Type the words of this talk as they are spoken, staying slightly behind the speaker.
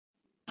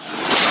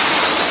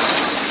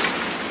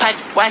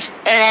watch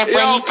that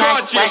when he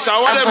pocket watch.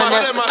 I'm pulling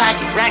up the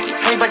pocket rocket.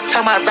 Hey, but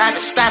tell my ride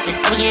to stop it.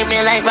 I'm getting me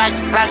like rocket.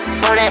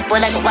 For that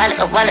boy like a wallet.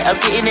 I'm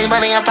getting this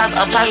money, I'm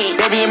pocket.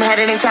 Baby, I'm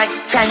headed in talkie.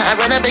 I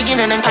run up again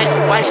and I'm pocket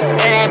watch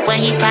that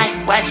when he pocket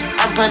watch.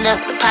 I'm pulling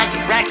up the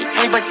pocket rocket.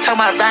 Hey, but tell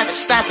my ride to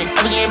stop it.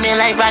 I'm getting me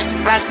like rocket.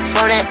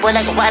 For that boy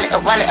like a wallet.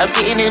 I'm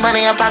getting this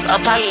money, I'm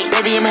pocket.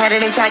 Baby, I'm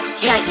headed in talkie.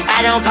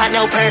 I don't pop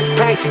no perk.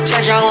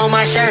 Treasure on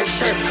my shirt.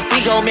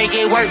 We gon' make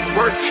it work.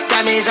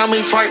 Diamonds on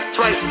me twerk.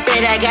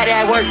 Bet I got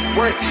that work.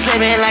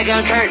 Slimming like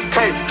I'm Kurt.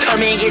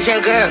 Come and get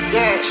your girl.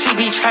 She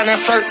be tryna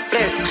flirt.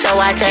 So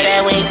I tell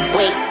that wait,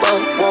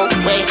 whoa.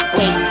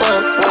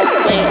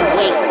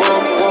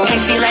 And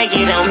she like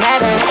it don't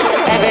matter.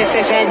 Ever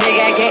since that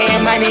nigga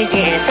getting money,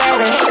 getting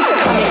fatter.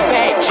 Call me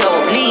Fat Joe,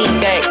 lean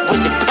back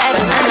with the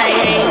pattern. I'm like,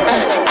 hey,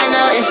 I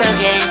know it's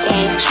okay.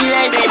 She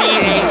like baby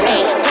rings.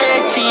 Put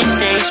it to your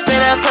face,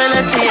 but I pull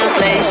her to your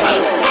place.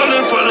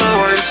 Falling for the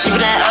worst. She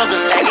that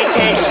open like a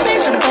case.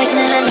 Bitch in the back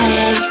and then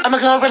I'ma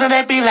go run on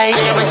that beat like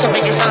I got myself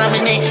making all on my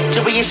neck.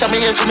 Dripping your summer,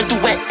 you're coming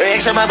through wet.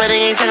 X on my butt,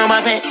 ain't taking on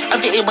my pants. I'm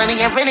getting money,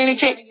 I'm running the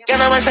check.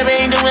 Got on myself, I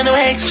ain't doing no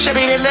hacks. Shut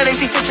it and let it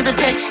see touching the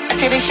pecs. I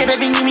tell that shit up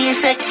and give me a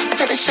sec. I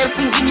tell that shit up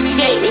and give me the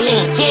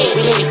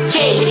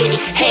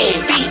Hey,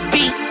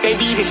 beat,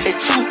 baby, this a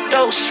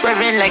two-dose.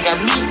 Swerving like a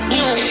meat.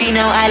 She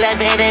know I love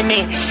it and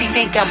me. She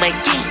think I'm a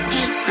geek.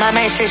 My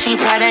man says she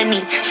proud of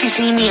me. She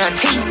see me on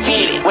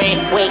TV.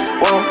 Wait,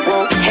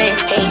 whoa, hey,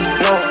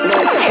 no,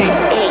 hey,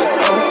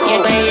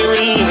 yeah, baby,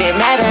 we even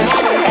matter.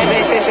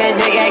 Ever since that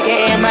nigga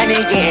getting money,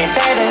 getting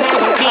fatter.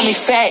 Call me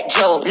Fat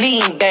Joe,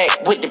 lean back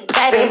with the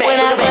platter. When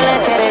I pull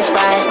up to the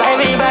spot,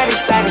 everybody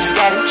start to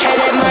scatter. Try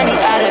that money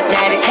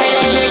automatic. Hey,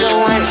 that nigga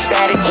want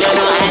static. No,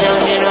 I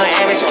don't do no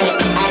average.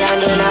 I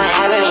don't do no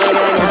average.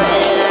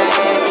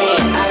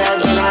 I don't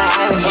do no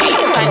average.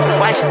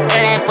 Watch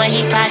that when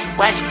he pocket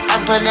watch.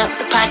 I'm pulling up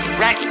the pocket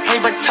rocket. Hey,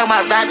 but tell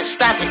my ride to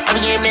stop it.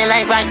 I'm getting me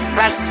like rocket.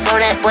 For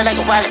that boy like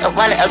a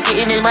wallet. I'm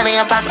getting this money,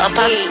 I'm pocket.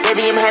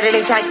 Baby, I'm headed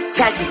in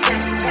talkie.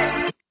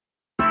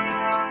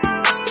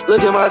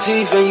 Look at my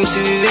teeth and you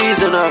see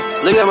VVs in her.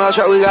 Look at my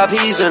trap, we got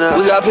peas in her.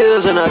 We got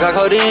pills in her, got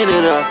codeine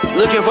in her.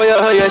 Looking for your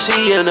her, yeah,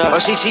 she in her.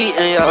 Or she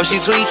cheating, yeah, or she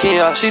tweaking,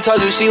 yeah. She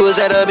told you she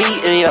was at a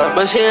meeting, yeah.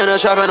 But she in her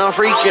trap and I'm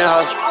freaking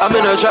her. I'm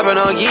in her trap and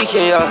I'm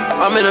geeking, yeah.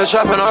 I'm in her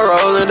trap and I'm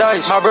rolling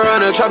dice. My bro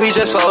in her trap, he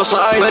just sold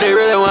some ice. But it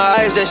really went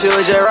ice, that shit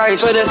was just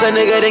rice. But this a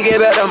nigga didn't get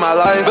back to my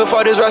life.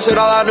 Before this rap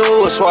shit, all I knew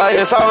was swipe.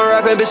 If I wasn't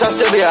rapping, bitch, I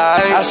still be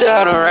alright. I still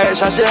had them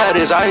rats, I still had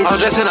this ice. I'm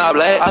dressed in all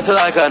black, I feel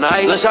like a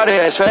knight. Let's shout it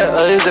as fat,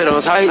 or is it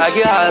on tight? I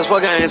get high as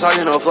fuck, I ain't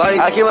talking no flight.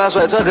 I keep my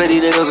sweat tucked,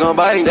 these niggas gon'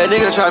 bite. That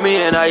nigga try me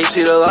and now you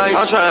see the light.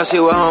 I'm trying to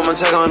see what I'ma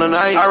take on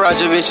tonight. I ride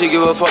Vinci,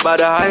 give a fuck about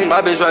the height. My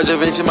bitch ride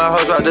Vinci, my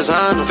hoes rock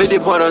design. 50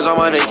 pointers on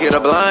my neck, get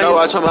a blind. No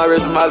watch on my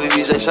wrist with my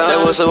VVs, they shine.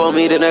 They was up on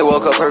me, then they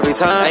woke up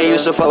perfect time. They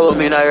used to fuck with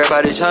me, now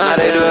everybody chime. Now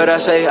they do what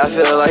I say, I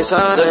feel like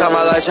sign. Look how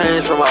my life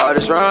changed from my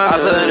artist rhyme. I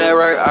feel in that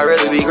work, I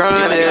really be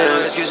grinding.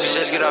 No excuses,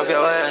 just get off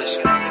your ass.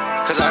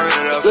 Cause I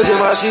really love Look at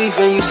my teeth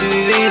and you see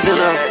VVs in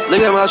her.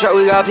 Look at my trap,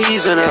 we got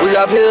peas in her. We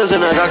got pills in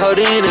her, got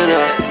codeine in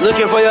her.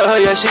 Looking for your her,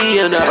 yeah, she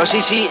in her. Or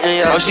she cheating,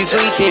 yeah, or she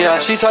tweaking, yeah.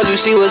 She told you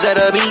she was at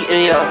a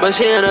meeting, yeah. But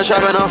she in her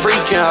trap and I'm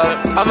freaking her.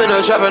 I'm in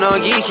her trap and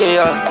I'm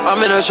geeking, yeah. I'm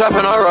in her trap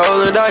and I'm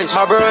rolling dice.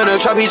 My bro in her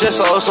trap, he just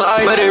sold some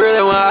ice. But it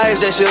really went ice,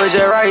 that shit was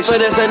just rice.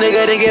 But this a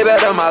nigga didn't get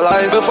back to my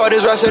life. Before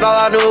this rap shit, all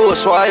I knew was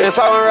swipe. If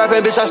I wasn't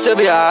rapping, bitch, I still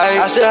be alright.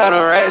 I still had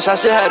them rats, I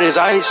still had this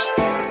ice.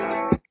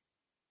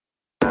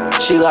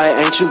 She like,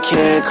 ain't you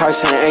Ken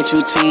Carson, ain't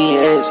you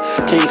TX?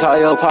 Can you call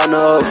your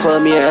partner up for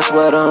me, that's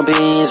what them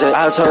beans at?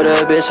 I told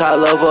her, bitch, I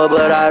love her,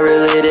 but I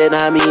really did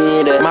not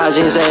mean that. My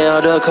jeans, they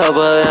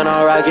undercover, and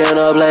I'm rocking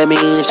up black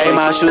means. Hey,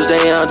 my shoes,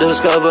 they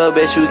undiscovered,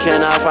 bitch, you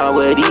cannot find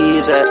where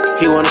these at.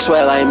 He wanna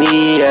sweat like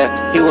me, yeah.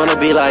 He wanna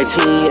be like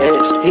Teen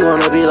X, he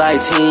wanna be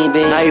like Teen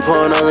Bean. Now he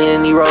pouring only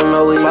and he rolling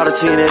no weed. Bought a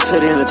Teen X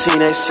hoodie and a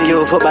Teen X tee.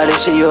 Give a fuck about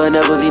this shit, you'll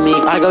never be me.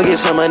 I go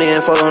get some money and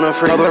fuck on a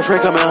free. No, but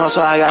free coming home,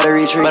 so I gotta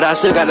retreat. But I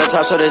still got the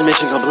top, so this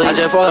mission complete. I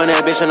just fall on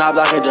that bitch and I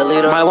block and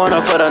delete her. Might want her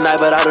for the night,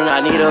 but I do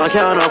not need her. I'm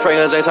counting on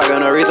fragrance, they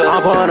talking Aretha.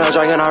 I'm pouring up,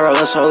 drinking, I'm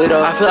rolling Solito.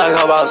 I feel like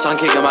a boss, I'm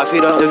kicking my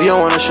feet up. If you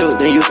don't wanna shoot,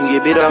 then you can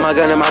get beat up. Got my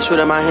gun in my shoot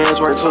and my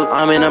hands work too.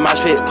 I'm in a mosh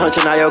pit,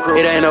 punching out your crew.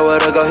 It ain't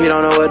nowhere to go, he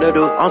don't know what to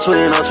do. I'm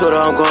tweeting on Twitter,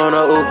 I'm going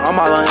up, ooh. I'm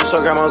all on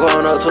Instagram, I'm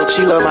going up too.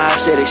 She love my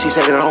aesthetic, she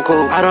said that I'm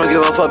cool. I don't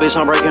give a fuck, bitch,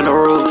 I'm breaking the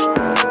rules.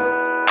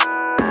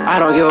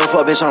 I don't give a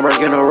fuck, bitch, I'm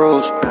breaking the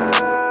rules.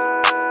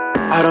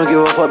 I don't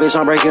give a fuck, bitch,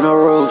 I'm breaking the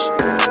rules.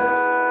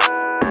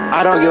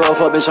 I don't give a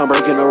fuck, bitch, I'm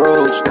breaking the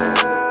rules.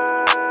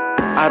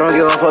 I don't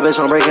give a fuck, bitch,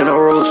 I'm breaking the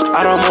rules.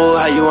 I don't move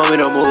how you want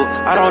me to move.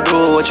 I don't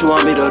do what you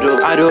want me to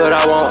do. I do what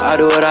I want, I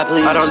do what I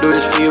please. I don't do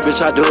this for you, bitch,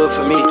 I do it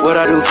for me. What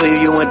I do for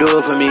you, you wouldn't do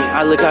it for me.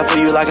 I look out for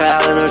you like an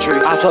owl in a tree.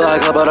 I feel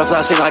like a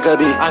butterfly, sing like a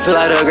bee. I feel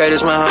like the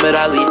greatest Muhammad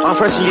Ali. I'm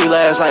first and you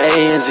last like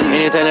A and Z.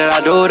 Anything that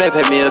I do, they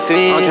pay me a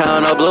fee. I'm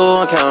counting up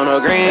blue, I'm counting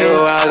up green.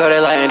 Everywhere I go,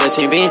 they like in the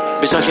team beam.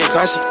 Bitch, I'm Ken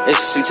Carson,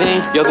 it's a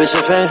C-team. Yo, bitch, a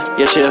fan,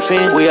 yeah, she a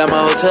fiend. We at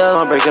my hotel,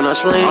 I'm breaking a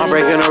spleen. I'm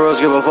breaking the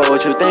rules, give a fuck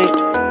what you think.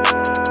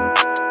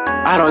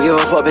 I don't give a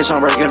fuck, bitch, I'm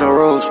breaking the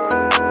rules.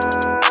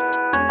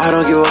 I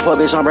don't give a fuck,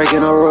 bitch, I'm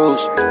breaking the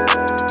rules.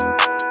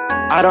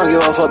 I don't give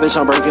a fuck, bitch,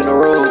 I'm breaking the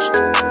rules.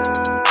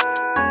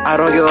 I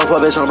don't give a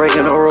fuck, bitch, I'm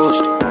breaking the rules.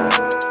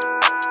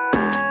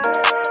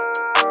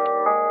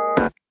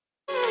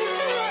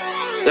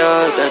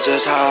 Yeah, that's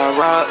just how I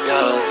rock,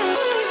 yeah.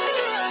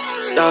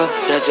 Yeah,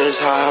 that's just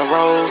how I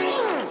roll.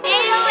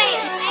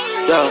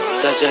 Yeah,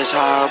 that's just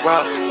how I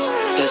rock.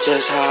 That's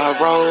just how I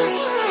roll.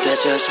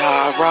 That's just how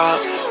I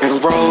rock. And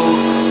roll,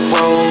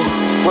 roll,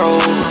 roll,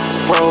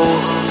 roll,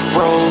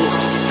 roll,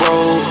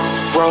 roll,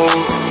 roll,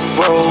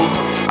 roll.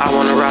 I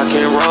wanna rock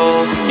and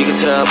roll. You can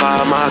tell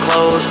by my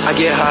clothes. I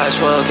get high as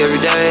fuck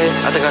every day.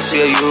 I think I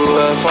see a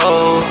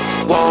UFO.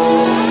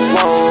 Whoa,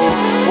 whoa,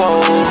 whoa,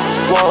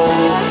 whoa,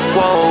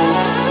 whoa,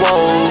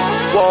 whoa,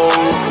 whoa,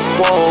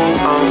 whoa.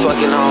 I'm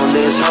fucking on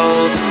this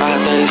hoe. I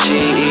think she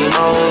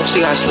emo. She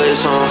got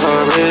slits on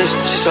her wrist.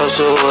 She so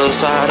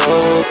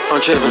suicidal.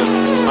 I'm tripping,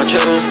 I'm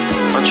tripping,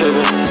 I'm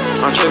tripping,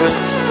 I'm tripping.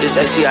 This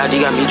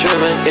XCID got me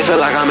tripping. It feel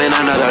like I'm in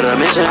another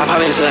dimension. I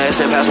pop into the S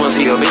and pass one to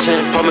your vision.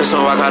 Pour me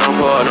some rock, I don't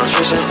pour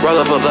nutrition.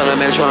 Roll up a blunt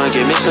of metro and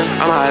get missing.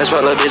 I'm high as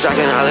fuck, little bitch, I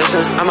cannot listen.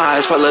 I'm high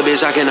as fuck, little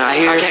bitch, I cannot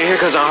hear. I can't hear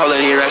cause I'm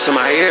holding these racks in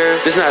my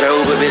ear. This not a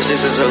Uber, bitch,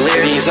 this is a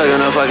lyric. You ain't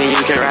sucking no fucking, you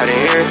can't ride in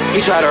here.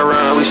 He tried to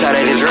run, we shot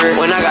at his rear.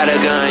 When I got a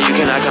gun, you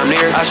cannot come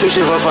near. I shoot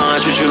you for fun,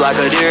 shoot you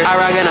like a deer. I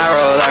rock and I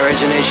roll, I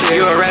rage and they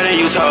cheer. You a rat and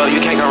you told, you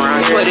can't come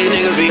around here. Swear these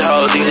niggas be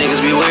hoes, these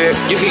niggas be weird.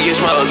 You can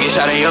get smoked, get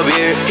shot in your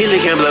beard. He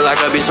licking blood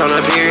like a bitch on a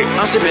pier.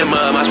 I'm sipping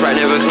mud, my Sprite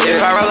never clear.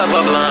 If I roll up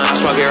a blunt, I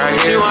smoke it right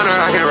here. She wanna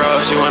rock and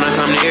roll, she wanna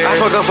come near. I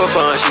fuck up for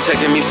fun, she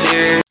taking me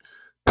serious.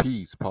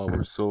 Peace,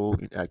 power, soul,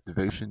 and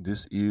activation.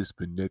 This is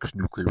the Next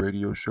Nuclear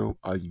Radio Show.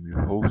 I am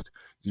your host,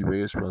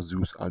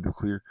 Ræactivation,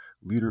 Nuclear,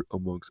 leader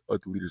amongst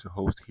other leaders and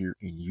hosts here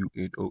in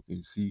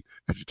UNONC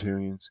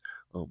Vegetarians.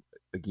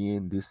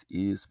 Again, this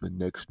is the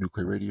Next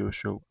Nuclear Radio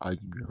Show. I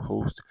am your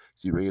host,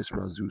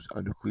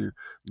 Ræactivation, Nuclear,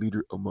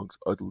 leader amongst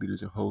other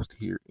leaders and hosts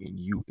here in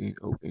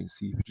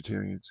UNONC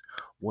Vegetarians.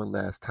 One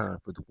last time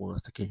for the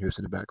ones that can't hear us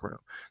in the background.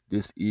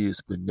 This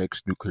is the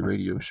Next Nuclear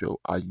Radio Show.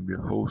 I am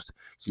your host,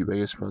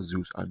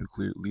 Ræactivation,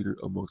 Nuclear, leader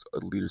amongst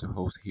other leaders and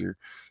hosts here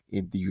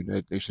in the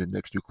United Nations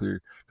Next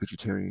Nuclear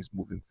Vegetarians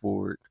moving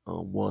forward.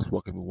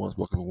 Welcome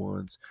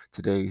ones.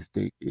 Today's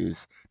date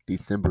is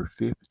December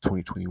 5th,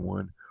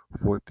 2021,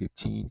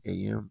 4:15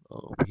 a.m.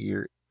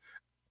 Here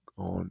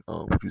on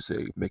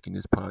making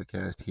this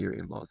podcast here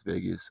in Las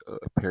Vegas,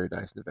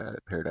 Paradise,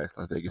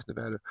 Las Vegas,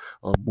 Nevada.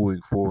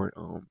 Moving forward,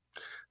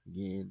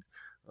 again,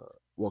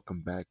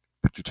 welcome back,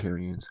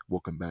 vegetarians.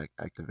 Welcome back,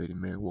 activated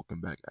men.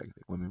 Welcome back,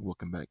 activated women.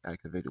 Welcome back,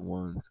 activated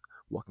ones.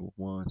 Walking with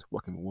ones.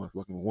 Walking with ones.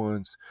 Walking with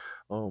ones.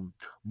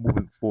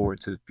 Moving forward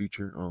to the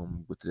future.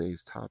 With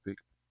today's topic.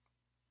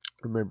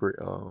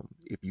 Remember,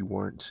 if you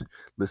weren't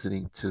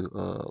listening to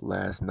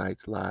last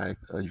night's live,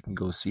 you can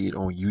go see it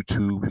on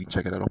YouTube. You can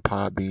check it out on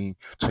Podbean,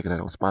 check it out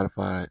on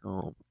Spotify,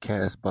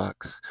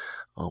 Castbox,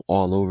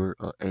 all over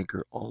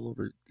Anchor, all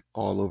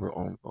over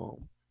on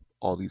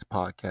all these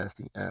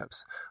podcasting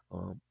apps,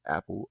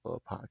 Apple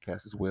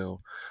Podcasts as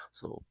well.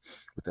 So,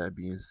 with that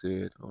being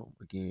said,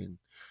 again,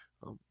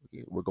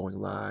 we're going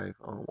live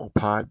on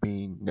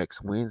Podbean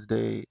next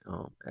Wednesday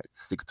at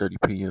 6:30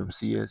 p.m.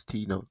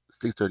 CST. No,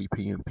 6:30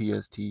 p.m.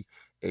 PST,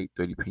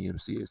 8:30 p.m.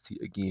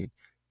 CST. Again,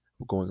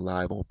 we're going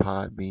live on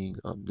Podbean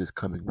this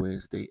coming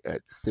Wednesday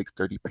at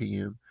 6:30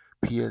 p.m.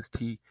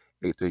 PST,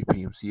 8:30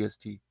 p.m.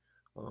 CST.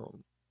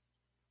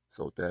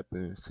 So with that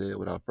being said,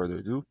 without further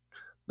ado,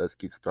 let's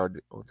get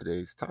started on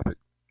today's topic.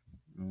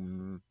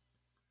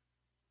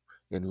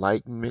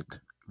 Enlightenment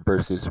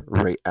versus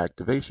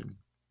Ræactivation.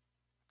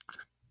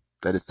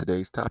 That is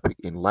today's topic.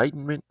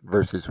 Enlightenment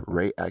versus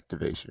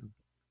Ræactivation.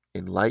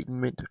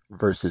 Enlightenment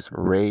versus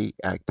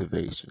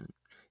Ræactivation.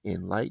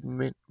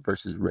 Enlightenment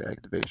versus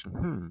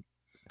Ræactivation.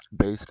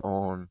 Based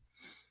on,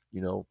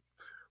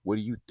 what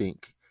do you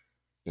think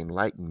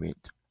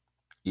enlightenment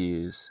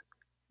is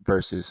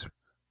versus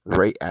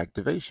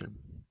Ræactivation?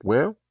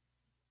 Well,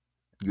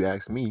 you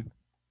asked me,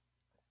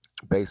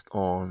 based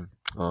on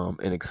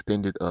an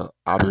extended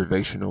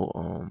observational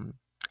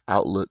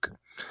outlook,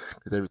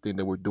 because everything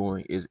that we're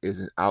doing is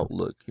an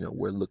outlook.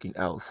 We're looking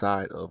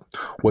outside of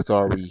what's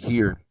already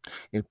here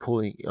and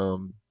pulling,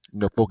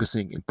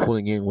 focusing and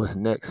pulling in what's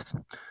next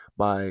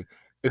by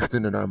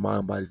extending our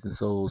mind, bodies, and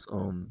souls,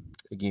 or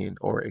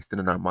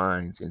extending our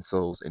minds and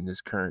souls in this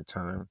current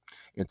time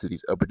into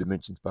these upper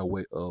dimensions by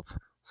way of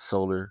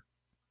solar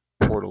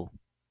portaling,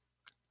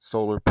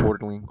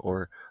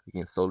 or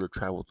again, solar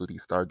travel through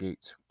these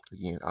stargates.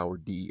 Again, our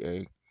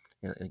DEA,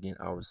 and again,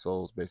 our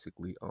souls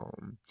basically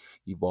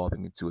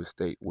evolving into a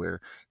state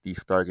where these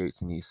stargates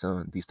and these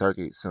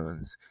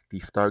stargates/suns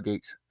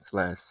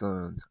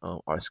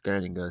are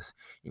scanning us,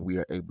 and we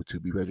are able to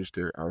be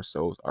registered. Our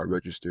souls are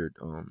registered.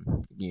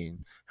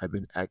 Again, have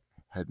been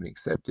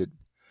accepted,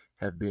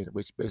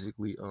 which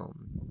basically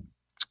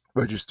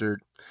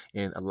registered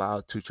and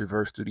allowed to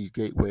traverse through these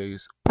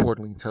gateways,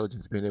 portal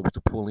intelligence being able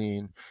to pull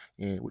in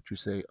and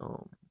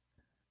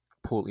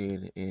pull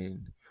in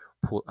and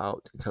pull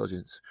out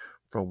intelligence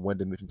from one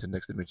dimension to the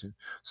next dimension.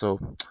 So,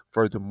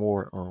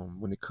 furthermore,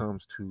 when it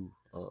comes to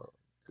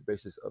the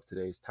basis of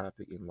today's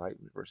topic,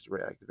 enlightenment versus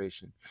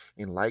reactivation,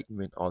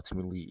 enlightenment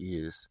ultimately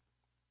is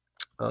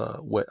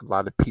what a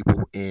lot of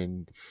people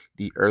in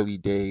the early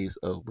days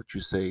of what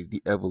you say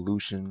the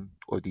evolution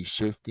or the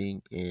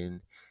shifting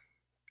in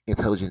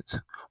intelligence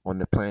on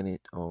the planet,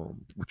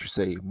 what you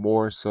say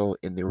more so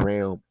in the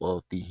realm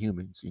of the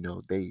humans.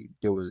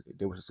 There was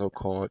a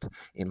so-called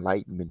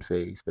enlightenment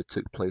phase that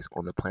took place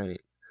on the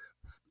planet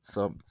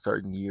some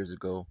certain years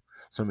ago,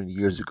 so many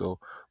years ago.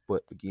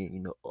 But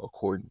again,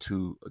 according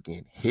to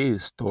again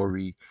his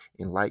story,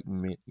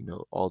 enlightenment,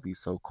 all these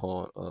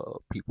so-called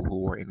people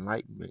who are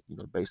enlightenment,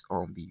 based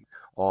on the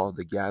all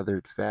the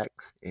gathered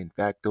facts and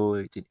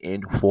factoids and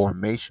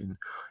information,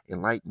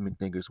 enlightenment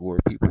thinkers were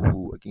people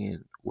who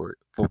again were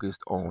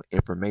focused on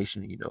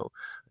information.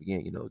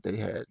 Again, they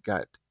had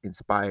got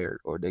inspired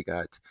or they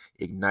got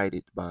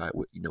ignited by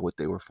what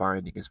they were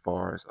finding as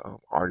far as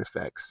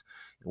artifacts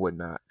and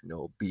whatnot,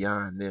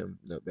 beyond them,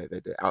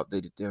 that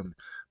outdated them.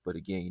 But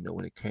again,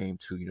 when it came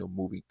to,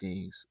 moving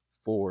things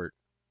forward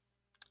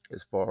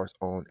as far as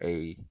on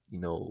a,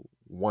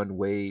 one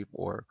wave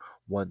or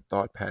one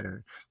thought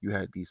pattern, you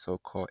had these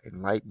so-called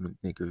enlightenment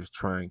thinkers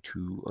trying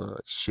to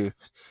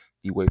shift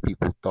the way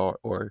people thought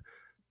or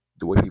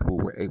the way people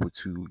were able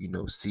to,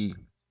 see,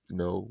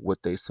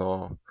 what they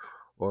saw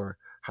or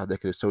how they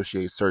could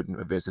associate certain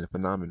events and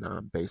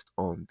phenomenon based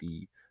on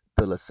the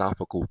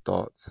philosophical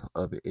thoughts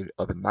of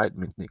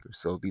enlightenment thinkers.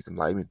 So these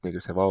enlightenment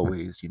thinkers have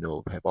always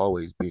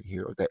been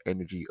here, or that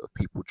energy of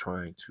people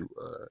trying to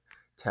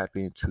tap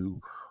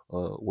into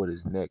what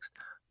is next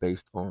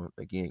based on,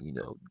 again,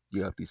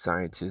 you have these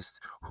scientists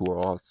who are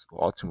also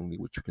ultimately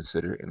what you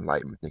consider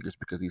enlightenment thinkers,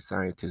 because these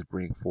scientists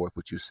bring forth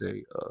what you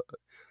say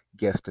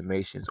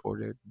guesstimations,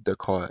 or they're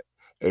called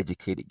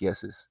educated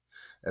guesses,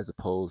 as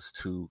opposed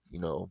to,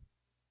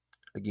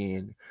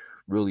 again,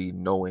 really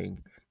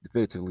knowing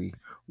definitively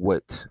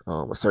what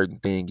a certain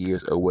thing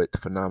is or what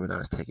phenomenon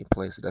is taking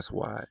place. So that's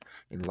why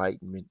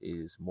enlightenment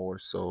is more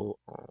so,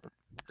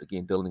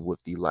 again, dealing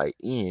with the light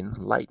in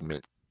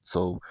enlightenment.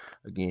 So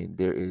again,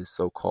 there is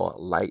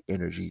so-called light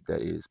energy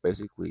that is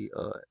basically,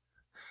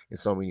 in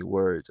so many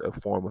words, a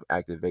form of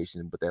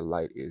activation, but that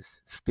light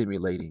is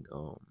stimulating,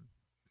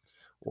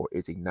 or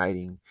it's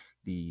igniting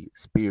the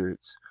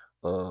spirits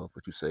of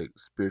what you say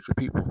spiritual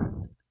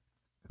people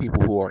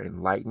who are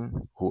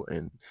enlightened, who,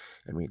 and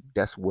I mean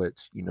that's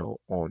what,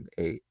 on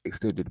a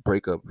extended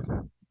breakup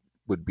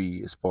would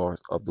be as far as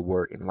of the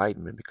word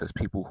enlightenment, because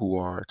people who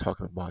are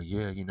talking about,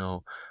 yeah,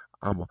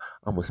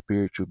 I'm a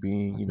spiritual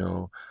being,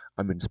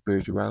 I'm in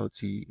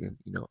spirituality, and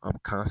I'm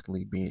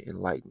constantly being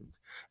enlightened,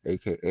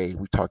 aka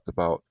we talked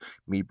about,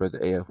 me, brother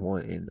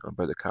AF1, and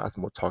brother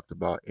Cosmo talked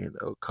about in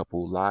a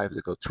couple lives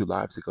ago, 2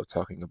 lives ago,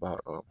 talking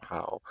about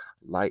how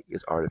light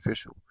is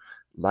artificial.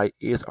 Light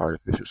is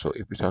artificial. So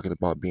if you're talking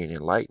about being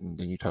enlightened,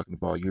 then you're talking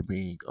about you're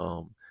being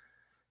what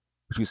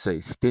you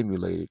say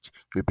stimulated,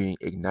 you're being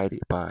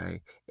ignited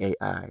by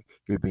AI,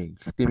 you're being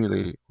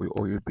stimulated,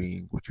 or you're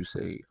being what you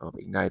say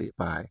ignited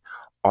by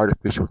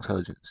artificial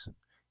intelligence,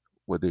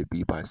 whether it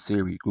be by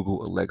Siri,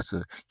 Google,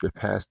 Alexa, your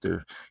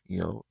pastor,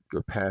 your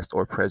past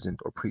or present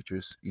or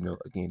preachers,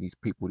 again, these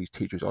people, these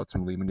teachers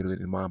ultimately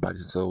manipulating the mind,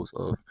 bodies, and souls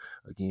of,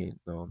 again,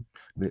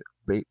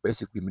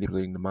 basically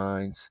manipulating the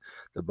minds,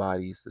 the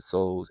bodies, the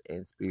souls,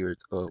 and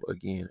spirits of,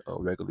 again,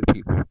 regular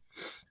people.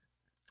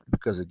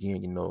 Because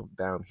again,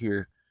 down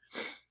here,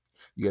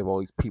 you have all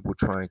these people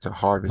trying to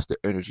harvest the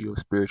energy of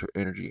spiritual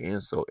energy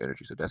and soul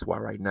energy. So that's why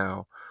right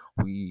now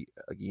we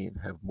again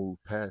have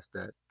moved past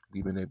that.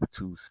 We've been able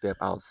to step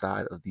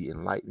outside of the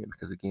enlightenment,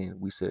 because again,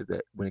 we said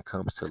that when it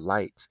comes to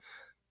light,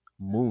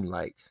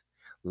 moonlight,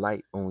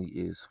 light only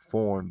is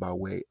formed by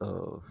way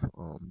of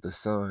the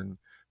sun.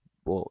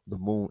 Well, the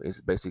moon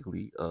is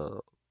basically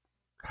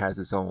has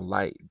its own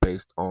light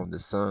based on the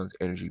sun's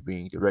energy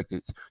being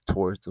directed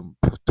towards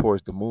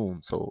the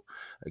moon. So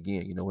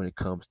again, when it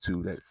comes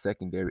to that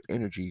secondary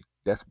energy,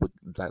 that's what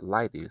that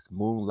light is.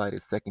 Moonlight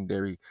is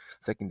secondary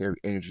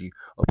energy,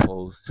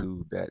 opposed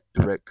to that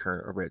direct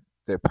current, or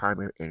their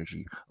primary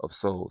energy of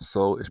soul.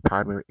 Soul is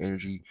primary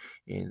energy,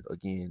 and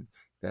again,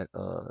 that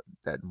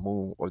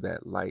moon or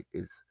that light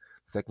is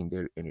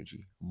secondary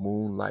energy.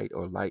 Moonlight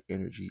or light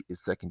energy is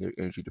secondary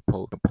energy to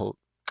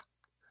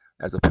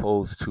as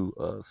opposed to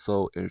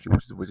soul energy,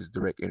 which is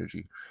direct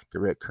energy,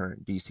 direct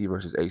current, DC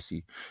versus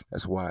AC.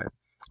 That's why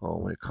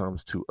when it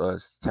comes to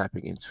us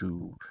tapping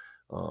into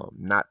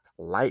not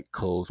light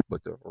codes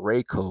but the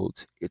ray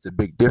codes, it's a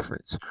big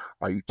difference.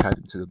 Are you tapped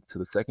into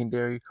the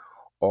secondary,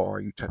 or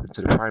are you tapped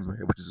into the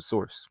primary, which is the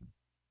source?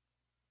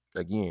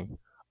 Again,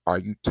 are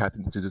you tapped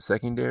into the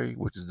secondary,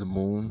 which is the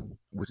moon,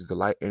 which is the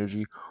light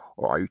energy,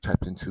 or are you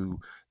tapped into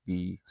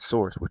the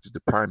source, which is the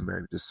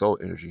primary, the soul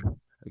energy?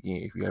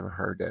 Again, if you haven't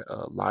heard that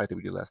live that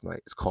we did last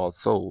night, it's called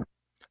Soul.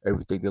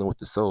 Everything dealing with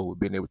the soul,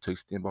 being able to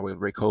extend by way of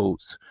ray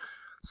codes.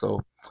 So,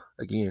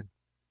 again,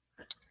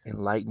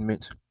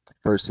 enlightenment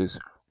versus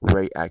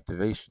ray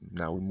activation.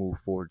 Now we move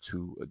forward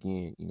to,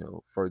 again,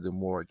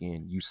 furthermore,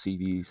 again, you see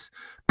these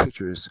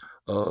pictures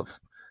of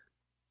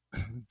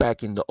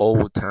back in the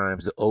old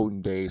times, the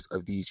olden days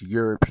of these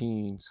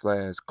European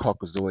slash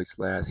Caucasoid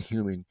slash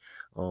human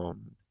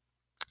um,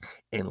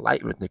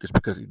 Enlightenment thinkers,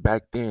 because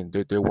back then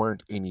there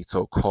weren't any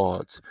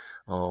so-called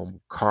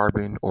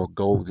carbon or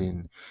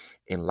golden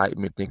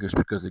Enlightenment thinkers,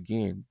 because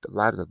again a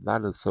lot of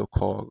the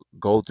so-called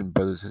golden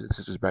brothers and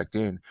sisters back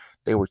then,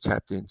 they were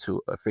tapped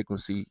into a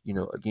frequency,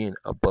 again,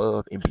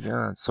 above and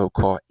beyond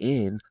so-called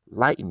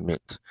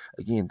enlightenment.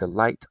 Again, the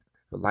light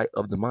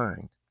of the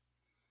mind.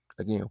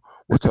 Again,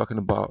 we're talking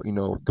about,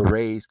 the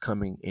rays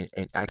coming in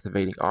and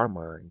activating our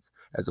minds,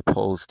 as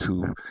opposed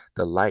to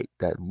the light,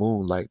 that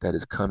moonlight that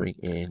is coming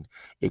in,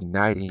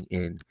 igniting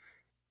and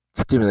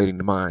stimulating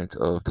the minds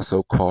of the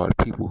so-called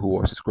people who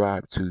are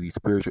subscribed to these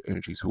spiritual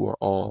energies, who are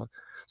all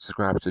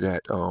subscribed to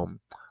that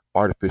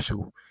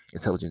artificial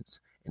intelligence,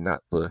 and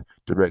not the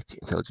direct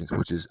intelligence,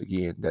 which is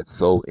again that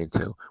soul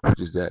intel, which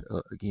is that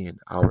again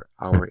our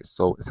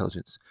soul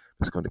intelligence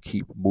that's going to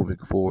keep moving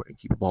forward and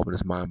keep evolving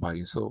this mind, body,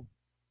 and soul.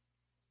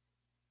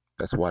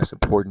 That's why it's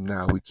important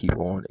now we keep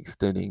on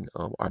extending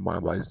our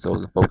mind, body, and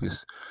souls, and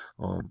focus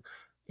um,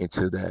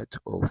 into that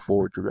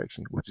forward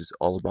direction, which is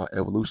all about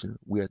evolution.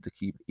 We have to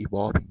keep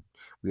evolving.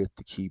 We have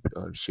to keep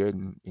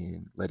shedding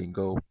and letting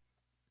go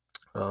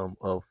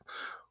of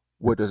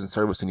what doesn't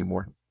serve us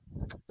anymore.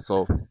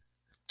 So,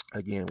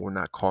 again, we're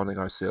not calling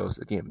ourselves,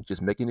 again,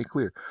 just making it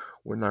clear,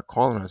 we're not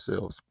calling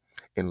ourselves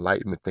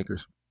enlightenment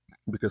thinkers,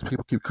 because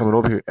people keep coming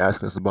over here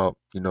asking us about,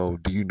 do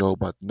you know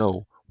about?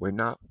 No, we're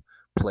not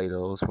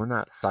Plato's, we're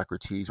not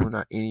Socrates, we're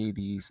not any of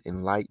these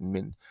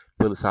enlightenment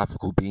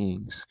philosophical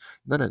beings.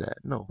 None of that.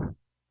 No,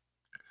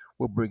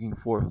 we're bringing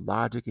forth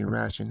logic and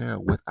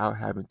rationale without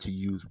having to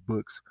use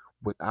books,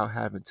 without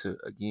having to,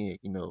 again,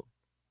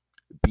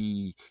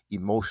 be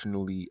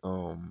emotionally,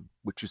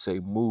 what you say,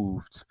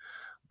 moved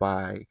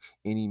by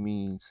any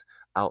means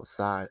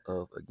outside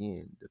of,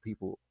 again, the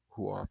people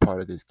who are part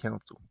of this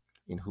council,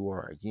 and who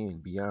are, again,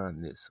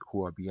 beyond this,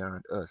 who are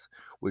beyond us,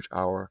 which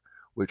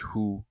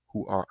who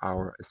are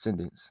our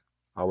ascendants,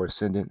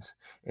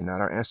 and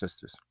not our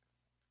ancestors.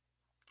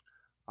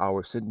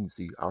 Our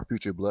ascendancy, our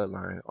future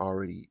bloodline,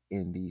 already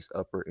in these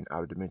upper and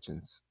outer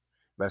dimensions.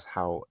 That's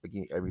how,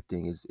 again,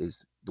 everything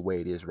is the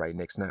way it is right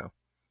next now.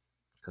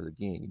 Because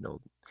again,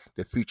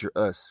 the future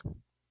us,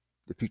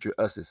 the future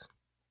uses,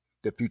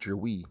 the future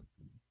we,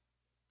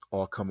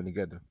 all coming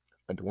together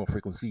under one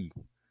frequency.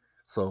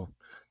 So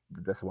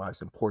that's why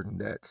it's important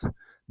that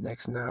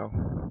next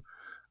now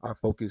our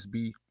focus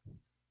be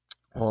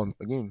on,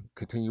 again,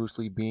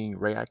 continuously being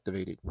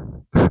reactivated.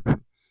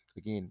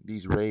 Again,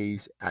 these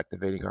rays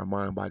activating our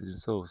mind, bodies, and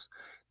souls.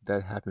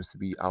 That happens to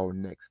be our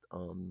next,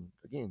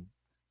 again,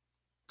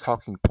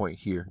 talking point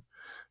here,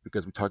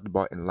 because we talked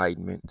about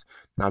enlightenment.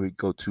 Now we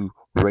go to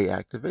ray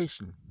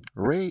activation.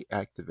 Ray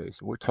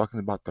activation, we're talking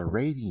about the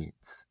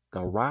radiance,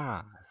 the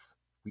rise.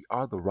 We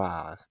are the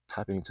rise,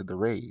 tapping into the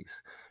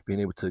rays, being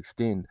able to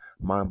extend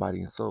mind,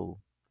 body, and soul.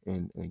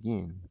 And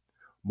again,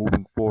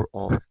 moving forward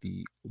off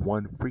the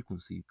one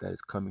frequency that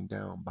is coming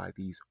down by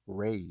these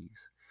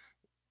rays.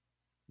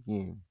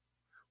 Again,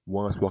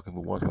 one's walking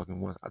with one's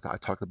walking with one. As I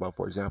talked about,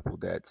 for example,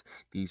 that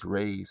these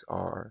rays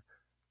are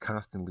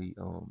constantly,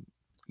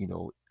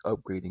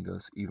 upgrading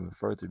us even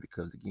further,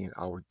 because again,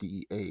 our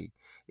DEA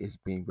is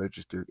being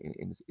registered, and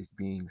is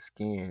being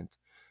scanned.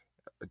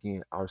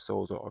 Again, our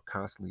souls are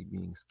constantly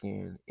being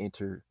scanned,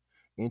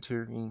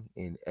 entering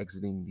and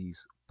exiting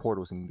these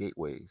portals and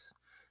gateways.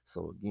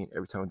 So again,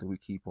 every time that we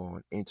keep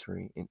on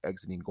entering and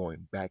exiting,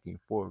 going back and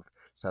forth,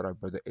 shout out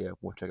brother AF,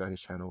 want to check out his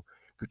channel,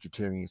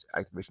 Futuritarians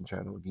Activation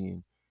Channel.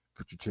 Again,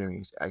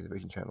 Futuritarians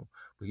Activation Channel.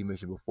 But he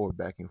mentioned before,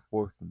 back and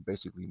forth, and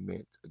basically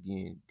meant,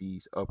 again,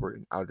 these upper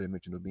and outer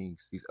dimensional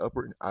beings, these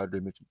upper and outer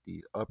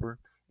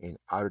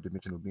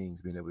dimensional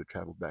beings being able to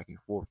travel back and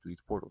forth through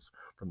these portals,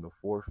 from the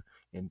fourth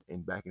and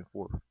back and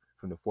forth,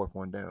 from the fourth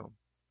one down.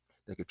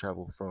 They could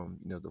travel from,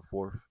 the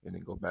fourth, and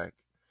then go back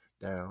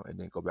down, and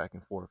then go back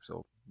and forth.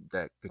 So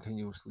that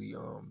continuously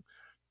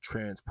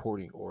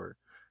transporting or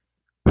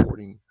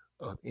porting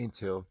of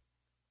intel,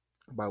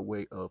 by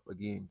way of,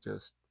 again,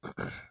 just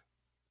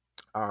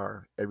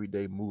our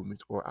everyday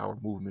movements, or our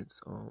movements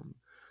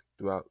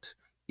throughout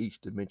each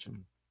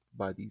dimension,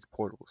 by these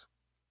portals,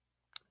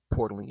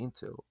 portaling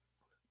intel,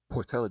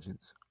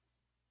 portelligence,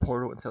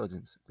 portal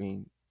intelligence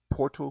being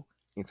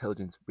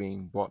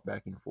brought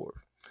back and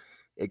forth,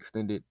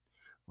 extended,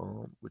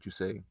 what you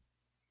say,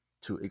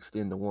 to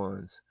extend the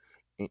ones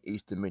in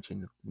each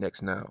dimension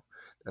next now.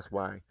 That's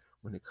why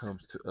when it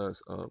comes to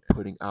us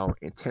putting our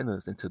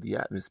antennas into the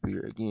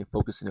atmosphere, again,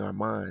 focusing our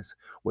minds,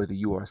 whether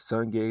you are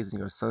sun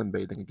gazing or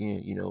sunbathing,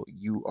 again,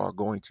 you are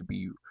going to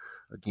be,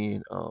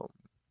 again,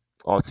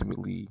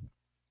 ultimately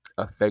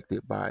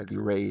affected by the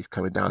rays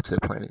coming down to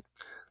the planet.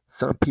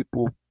 Some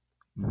people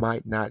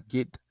might not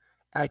get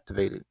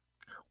activated,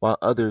 while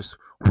others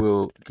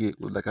will get,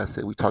 like I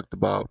said, we talked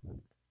about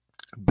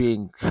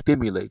being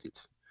stimulated,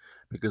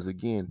 because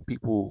again,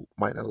 people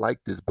might not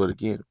like this, but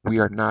again, we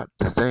are not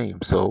the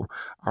same, so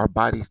our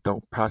bodies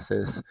don't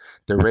process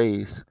the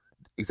rays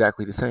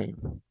exactly the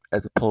same,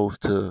 as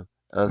opposed to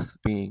us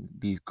being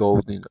these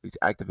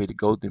activated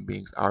golden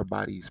beings, our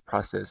bodies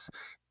process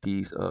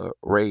these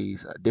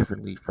rays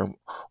differently from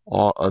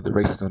all other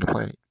races on the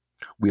planet.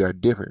 We are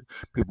different.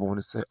 People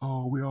want to say,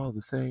 "Oh, we're all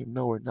the same."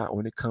 No, we're not.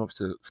 When it comes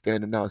to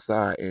standing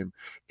outside and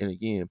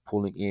again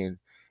pulling in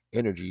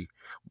energy,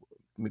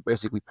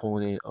 basically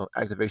pulling in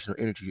activational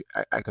energy,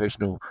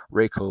 activational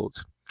ray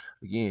codes.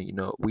 Again,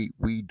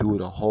 we do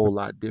it a whole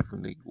lot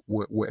differently.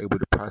 We're able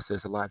to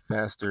process a lot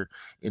faster,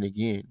 and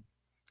again,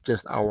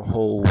 just our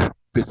whole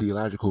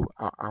physiological,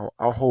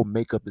 our whole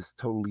makeup is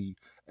totally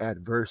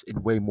adverse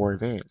and way more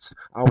advanced.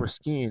 Our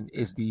skin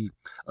is the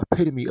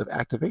epitome of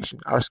activation.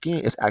 Our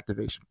skin is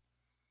activation.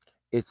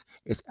 It's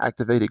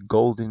activated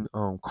golden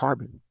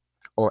carbon,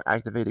 or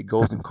activated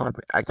golden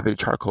carbon, activated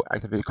charcoal,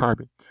 activated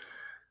carbon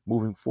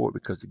moving forward,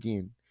 because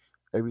again,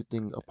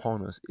 everything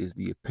upon us is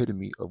the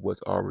epitome of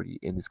what's already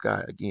in the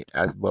sky. Again,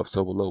 as above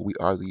so below, we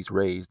are these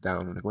rays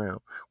down on the ground.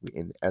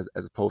 And as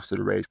opposed to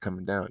the rays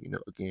coming down,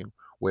 again,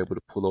 we're able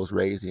to pull those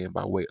rays in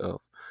by way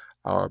of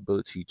our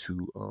ability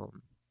to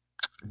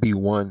be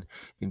one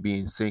and be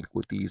in sync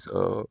with these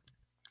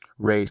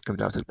rays coming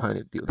down to the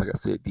planet. Like I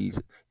said, these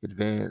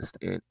advanced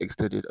and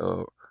extended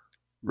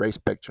ray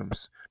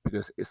spectrums,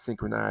 because it's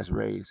synchronized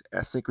rays.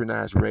 As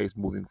synchronized rays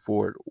moving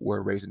forward,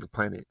 we're raising the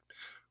planet.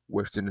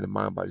 We're sending the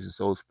mind, bodies, and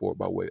souls forward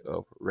by way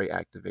of ray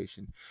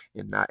activation,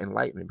 and not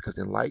enlightenment, because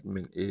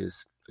enlightenment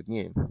is,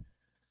 again,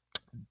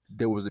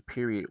 there was a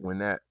period when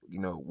that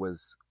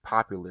was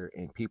popular,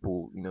 and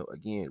people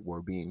again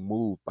were being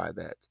moved by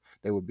that.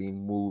 They were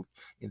being moved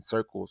in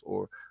circles,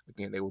 or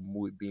again they were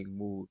being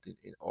moved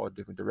in all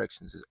different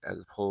directions, as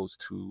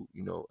opposed to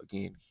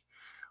again,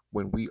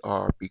 when we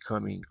are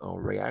becoming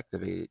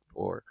reactivated,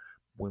 or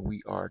when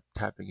we are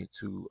tapping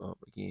into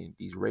again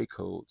these ray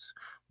codes,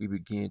 we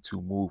begin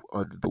to move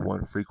under the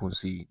one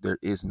frequency. There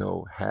is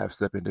no half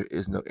stepping, there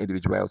is no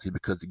individuality,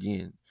 because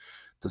again,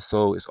 the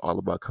soul is all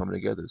about coming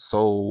together.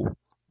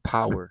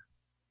 Power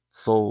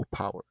soul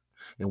power,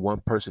 and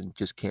one person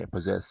just can't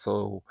possess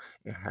soul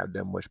and have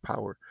that much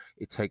power.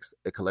 It takes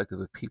a collective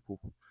of people,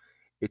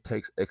 it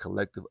takes a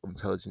collective of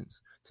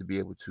intelligence to be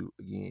able to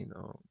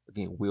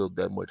again wield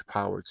that much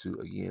power to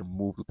again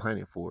move the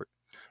planet forward.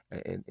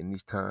 And in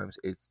these times,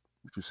 it's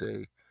what you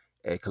say,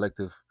 a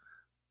collective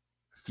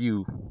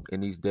few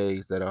in these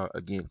days that are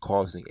again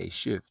causing a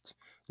shift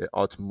that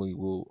ultimately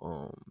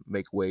will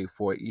make way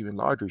for an even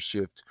larger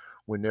shift,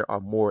 when there are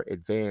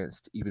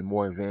even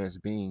more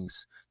advanced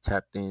beings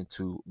tapped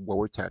into what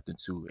we're tapped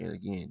into, and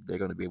again they're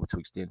going to be able to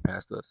extend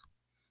past us.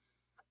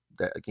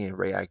 That again,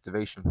 ray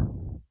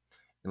activation,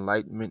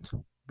 enlightenment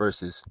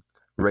versus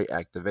ray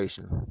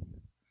activation,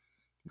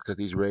 because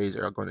these rays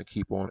are going to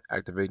keep on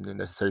activating the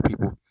necessary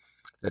people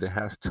that it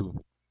has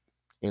to.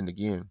 And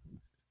again,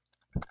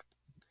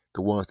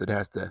 the ones that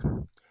has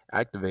to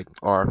activate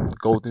are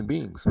golden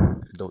beings.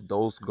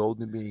 Those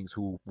golden beings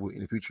who will,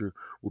 in the future,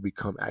 will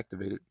become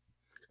activated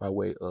by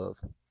way of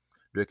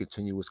their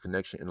continuous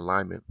connection and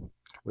alignment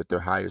with their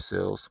higher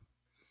selves.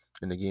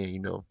 And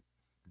again,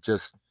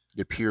 just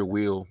the pure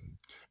will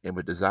and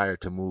the desire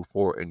to move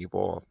forward and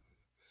evolve.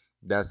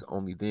 That's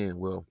only then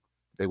will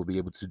they will be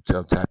able to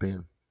tap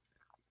in.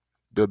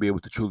 They'll be able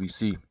to truly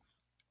see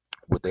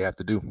what they have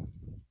to do,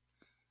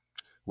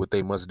 what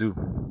they must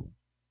do,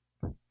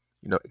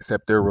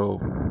 accept their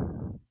role.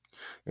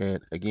 And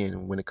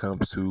again, when it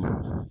comes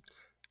to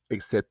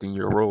accepting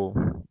your role,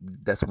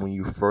 that's when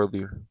you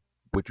further,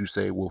 what you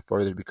say will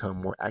further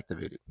become more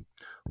activated,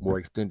 more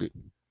extended.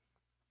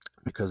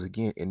 Because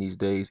again, in these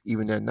days,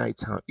 even at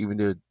nighttime, even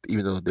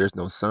though there's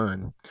no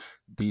sun,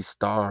 these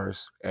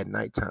stars at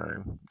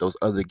nighttime, those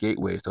other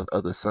gateways, those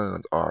other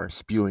suns are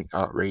spewing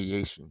out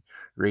radiation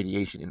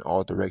in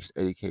all directions,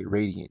 aka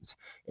radiance,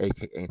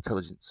 aka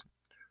intelligence,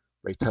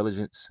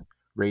 intelligence,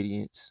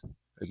 radiance,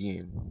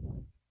 again,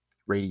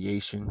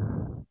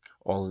 radiation.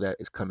 All of that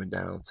is coming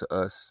down to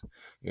us,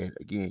 and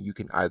again, you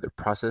can either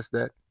process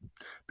that,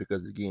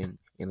 because again,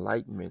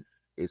 enlightenment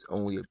is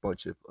only a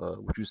bunch of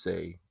what you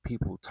say,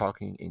 people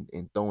talking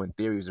and throwing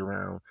theories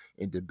around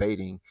and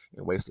debating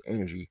and wasting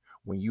energy.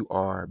 When you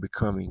are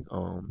becoming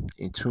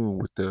in tune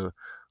with the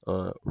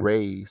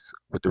rays,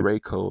 with the ray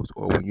codes,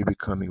 or when you're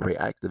becoming ray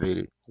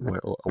activated,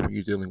 or when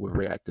you're dealing with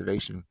ray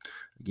activation,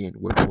 again,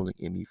 we're pulling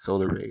in these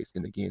solar rays,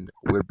 and again,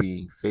 we're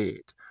being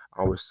fed.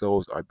 Our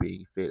souls are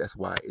being fed. That's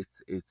why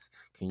it's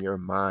can your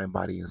mind,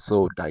 body, and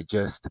soul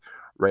digest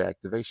ray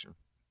activation?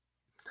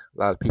 A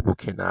lot of people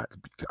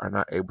are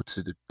not able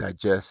to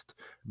digest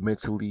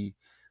mentally,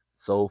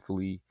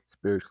 soulfully,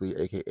 spiritually,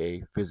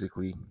 aka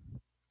physically,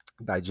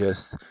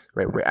 digest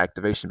ray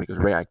activation, because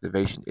ray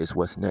activation is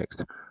what's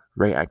next.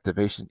 Ray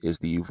activation is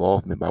the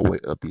evolvement by way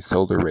of these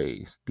solar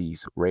rays,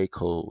 these ray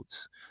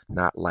codes,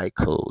 not light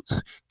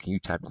codes. Can you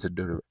tap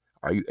into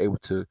are you able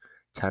to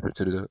tap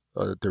into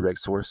the direct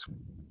source?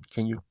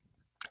 Can you?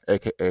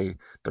 AKA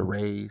the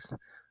rays,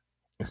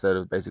 instead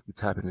of basically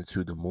tapping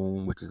into the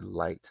moon, which is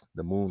light,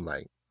 the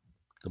moonlight.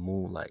 the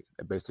moonlight,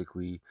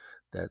 basically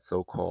that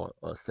so-called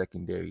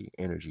secondary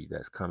energy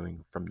that's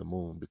coming from the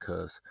moon,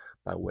 because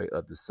by way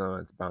of the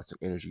sun's bouncing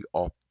energy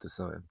off the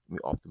sun, I mean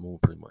off the moon,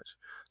 pretty much.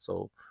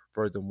 So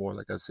furthermore,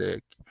 like I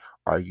said,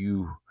 are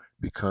you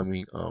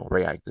becoming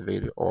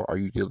reactivated, or are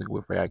you dealing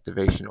with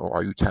reactivation, or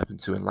are you tapped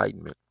into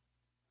enlightenment?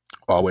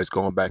 Always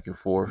going back and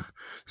forth,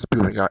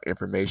 spewing out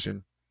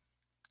information,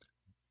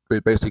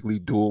 but basically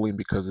dueling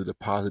because of the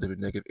positive and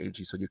negative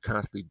energy. So you're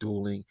constantly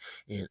dueling,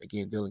 and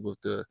again dealing with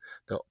the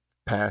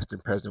past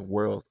and present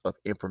world of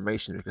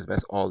information, because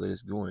that's all it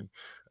is doing.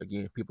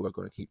 Again, people are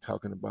going to keep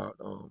talking about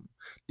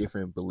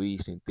different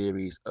beliefs and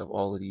theories of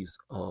all of these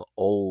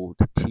old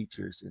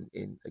teachers,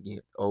 and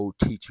again old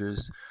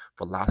teachers,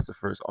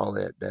 philosophers, all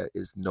that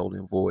is null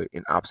and void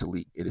and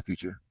obsolete in the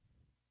future,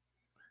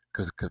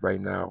 because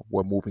right now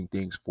we're moving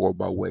things forward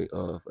by way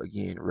of,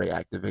 again,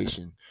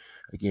 reactivation,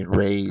 again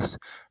rays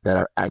that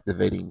are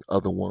activating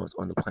other ones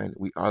on the planet.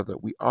 We are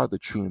the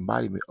true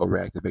embodiment of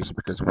reactivation,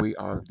 because we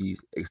are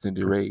these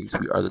extended rays.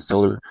 We are the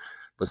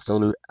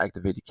solar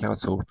activated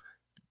council,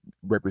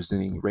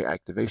 representing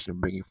reactivation,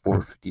 bringing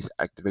forth these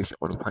activation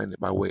on the planet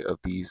by way of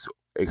these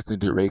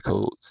extended ray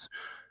codes.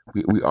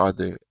 We are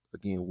the,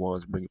 again,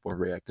 ones bringing forth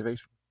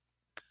reactivation,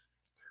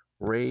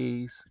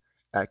 rays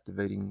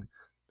activating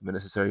the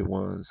necessary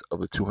ones of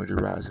the 200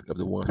 rising, of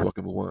the ones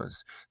walking the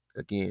ones.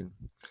 Again,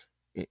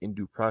 in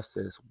due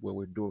process, what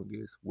we're doing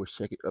is we're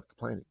shaking up the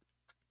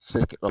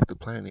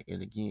planet,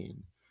 and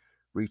again,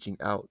 reaching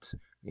out.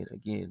 And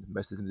again,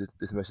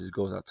 this message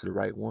goes out to the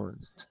right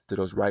ones, to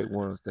those right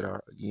ones that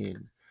are,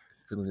 again,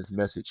 feeling this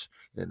message,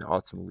 and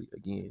ultimately,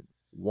 again,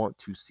 want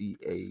to see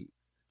a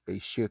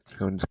shift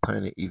here on this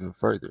planet even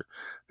further,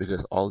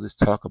 because all this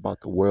talk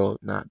about the world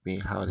not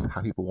being how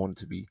people want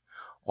it to be,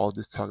 all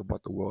this talk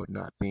about the world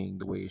not being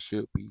the way it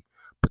should be,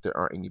 but there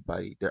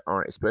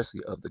aren't,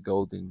 especially of the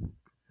golden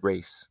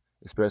race,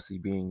 especially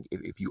being,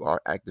 if you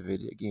are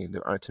activated, again,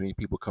 there aren't too many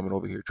people coming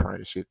over here trying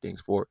to shift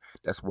things forward.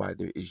 That's why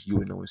there is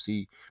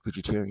UNONC,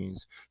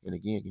 vegetarians, and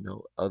again,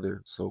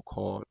 other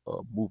so-called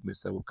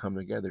movements that will come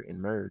together and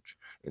merge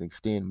and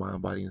extend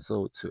mind, body, and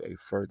soul to a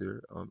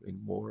further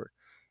and more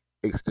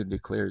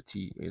extended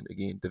clarity, and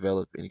again,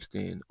 develop and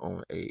extend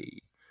on a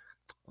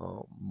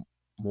um,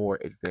 more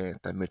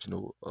advanced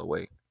dimensional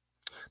way.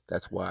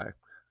 That's why,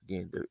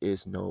 again, there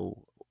is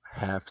no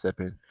half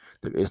stepping,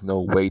 there is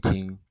no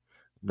waiting,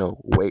 no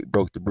wait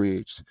broke the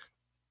bridge.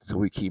 So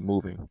we keep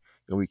moving,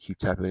 and we keep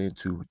tapping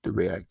into the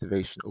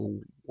reactivation,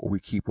 or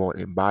we keep on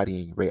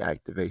embodying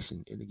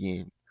reactivation. And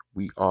again,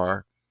 we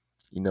are,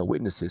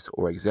 witnesses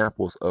or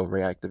examples of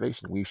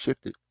reactivation. We've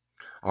shifted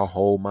our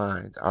whole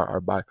minds,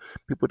 our body.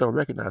 People don't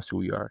recognize who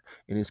we are,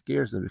 and it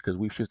scares them, because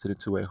we've shifted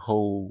into a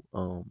whole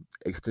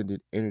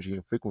extended energy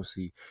and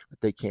frequency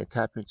that they can't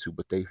tap into,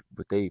 but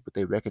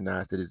they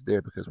recognize that it's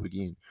there, because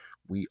again,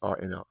 we are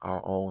in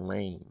our own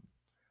lane,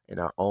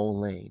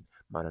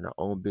 minding our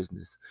own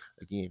business.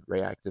 Again,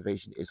 ray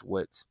activation is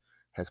what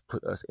has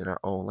put us in our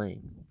own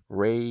lane.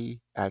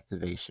 Ray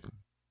activation,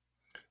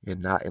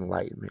 and not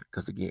enlightenment,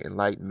 because again,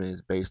 enlightenment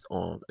is based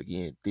on,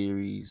 again,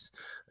 theories,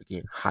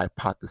 again,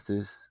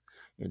 hypothesis,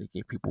 and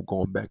again, people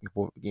going back and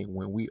forth. Again,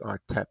 when we are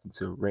tapped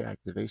into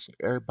reactivation,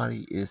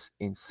 everybody is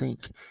in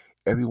sync,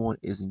 everyone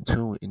is in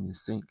tune and in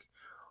sync,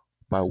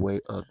 by way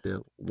of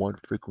the one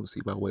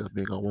frequency, by way of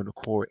being on one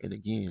accord. And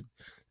again,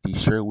 the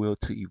sheer will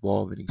to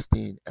evolve and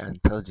extend as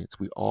intelligence.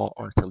 We all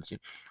are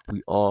intelligent.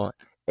 We all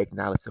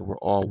acknowledge that we're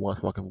all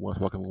walking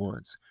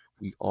ones.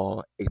 We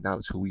all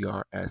acknowledge who we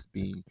are as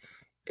being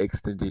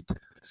extended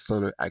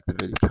solar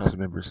activated council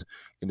members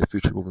in the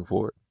future moving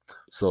forward.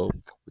 So,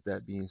 with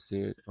that being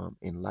said,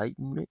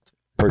 enlightenment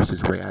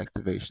versus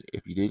reactivation.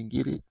 If you didn't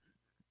get it,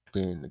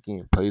 then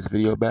again, play this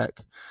video back,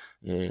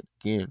 and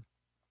again,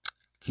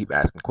 keep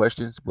asking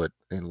questions. But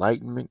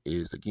enlightenment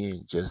is,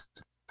 again,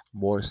 just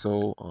more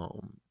so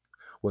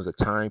was a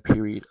time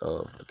period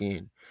of,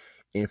 again,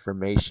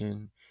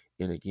 information,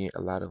 and again,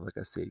 a lot of, like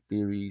I said,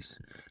 theories.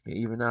 And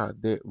even now,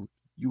 there,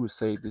 you would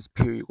say this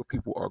period where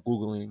people are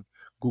googling,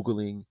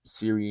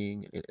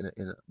 Siriing,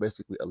 and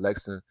basically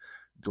Alexa,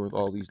 doing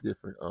all these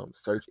different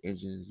search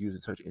engines,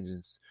 using search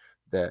engines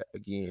that,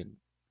 again,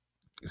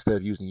 instead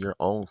of using your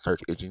own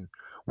search engine,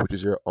 which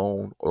is your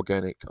own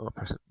organic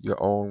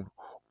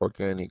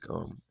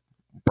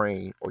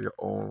brain, or your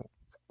own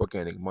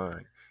organic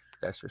mind.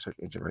 That's your search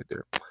engine right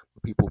there.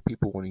 But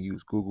people want to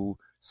use Google,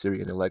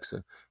 Siri, and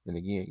Alexa, and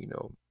again,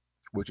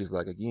 which is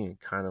like, again,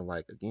 kind of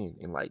like, again,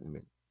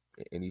 enlightenment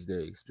in these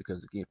days,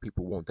 because again,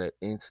 people want that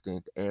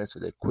instant answer,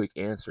 that quick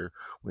answer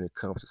when it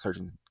comes to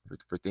searching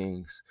for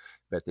things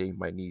that they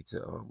might need to,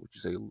 what you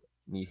say,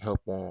 need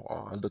help on,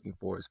 or are looking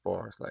for, as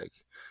far as like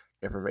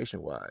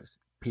information wise.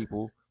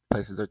 People,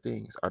 places, or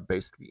things are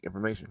basically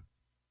information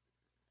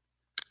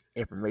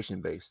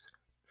based,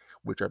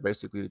 which are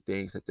basically the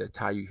things that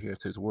tie you here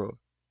to this world.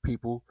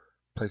 People,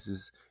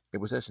 places,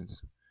 and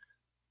possessions,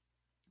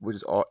 which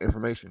is all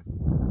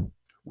information,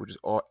 which is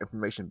all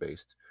information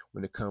based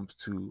when it comes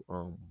to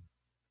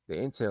the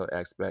intel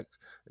aspect,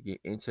 again,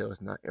 intel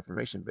is not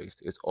information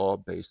based. It's all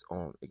based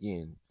on,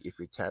 again, if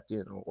you're tapped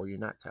in or you're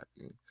not tapped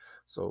in.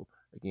 So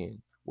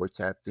again, we're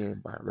tapped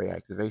in by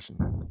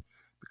reactivation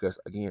because,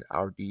 again,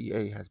 our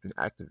DEA has been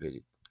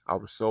activated.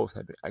 Our souls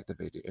have been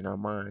activated, and our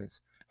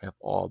minds have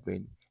all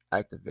been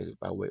activated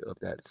by way of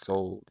that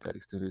soul, that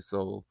extended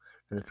soul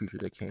from the future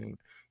that came,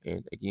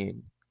 and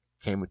again,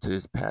 came into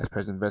this past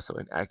present vessel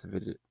and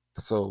activated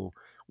the soul,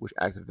 which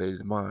activated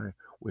the mind,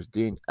 which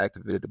then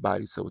activated the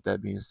body. So with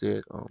that being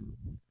said,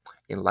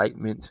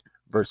 enlightenment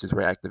versus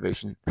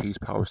reactivation, peace,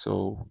 power,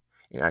 soul,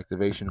 and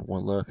activation,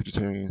 one love,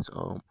 vegetarians,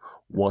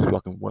 ones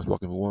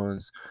walking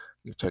ones.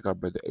 You check out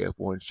Brother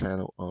AF1's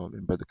channel,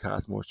 and Brother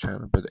Cosmo's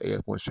channel. Brother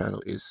AF1's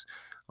channel is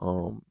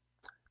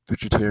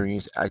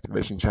Vegetarian's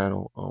Activation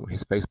channel.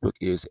 His Facebook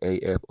is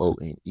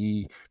AFONE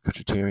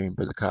Vegetarian.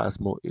 Brother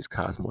Cosmo is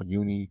Cosmo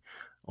Uni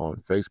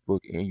on Facebook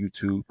and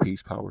YouTube.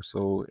 Peace, power,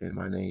 soul. And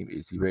my name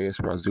is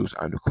Ræactivation.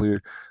 I'm the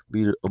clear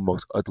leader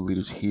amongst other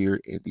leaders here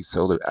in the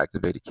Solar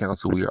Activated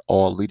Council. We are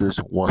all leaders.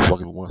 Ones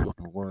walking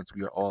ones.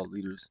 We are all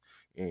leaders,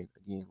 and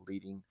again,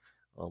 leading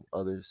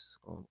others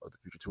of the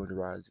future 200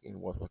 rise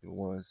in ones walking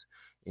ones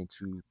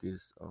into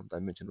this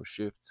dimensional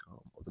shift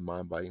of the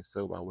mind, body, and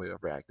soul by way of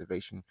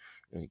reactivation,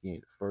 and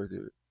again,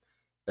 further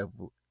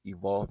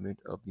evolvement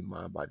of the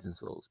mind, bodies, and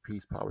souls.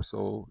 Peace, power,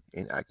 soul,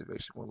 and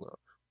activation. One love.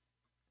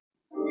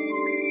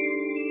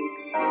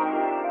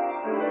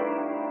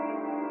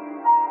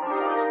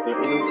 There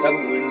ain't no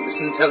telling when this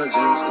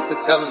intelligence get the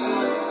telling me.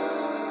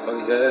 Oh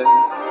yeah,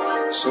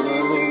 so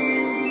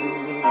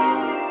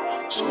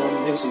I'm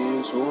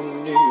missing, so I'm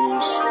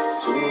limitless,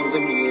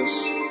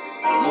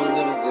 I'm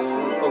unlimited.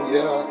 Oh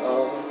yeah,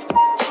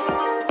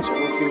 so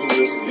I'm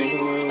futurist,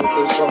 genuine with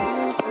the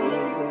something.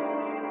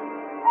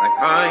 Like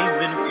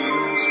I'm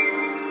infused,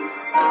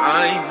 like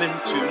I'm in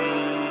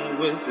tune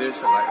with this,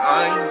 like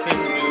I can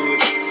do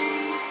it.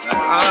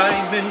 Like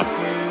I'm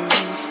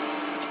infused,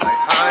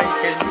 like I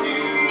can do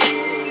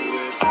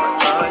it, like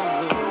I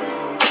will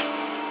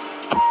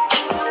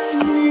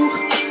do.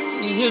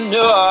 You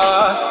know I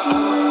do.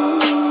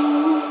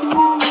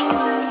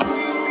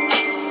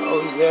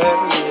 Oh yeah,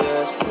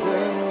 yes,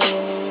 yeah.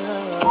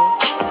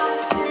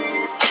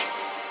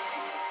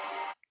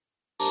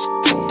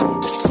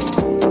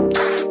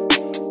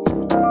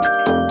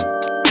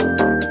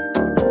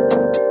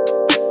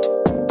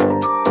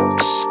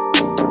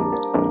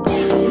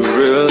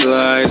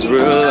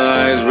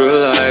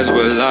 Realize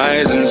what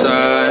lies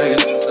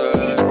inside.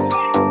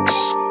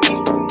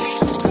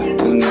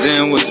 And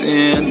then what's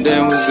in,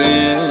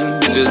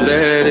 just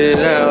let it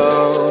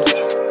out.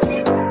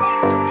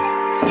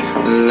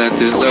 Let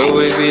this love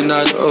wave be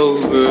not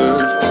over.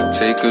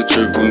 Take a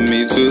trip with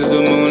me to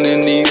the moon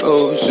and the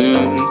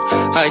ocean.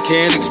 I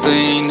can't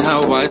explain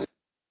how I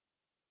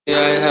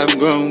have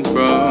grown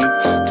from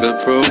the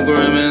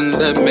programming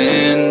that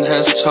man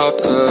has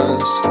taught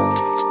us.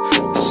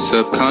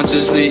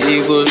 Subconsciously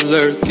evil's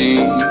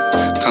lurking,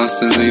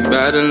 constantly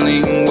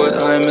battling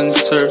what I'm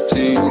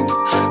inserting.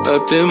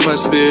 Up in my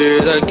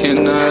spirit I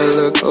cannot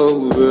look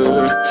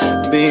over,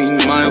 being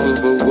mindful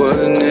of what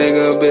a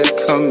nigga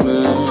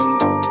becoming.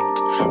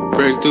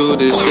 Break through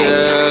this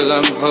shell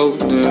I'm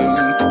holding,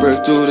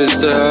 break through this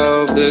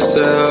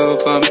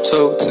self I'm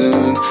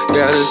toting.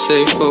 Gotta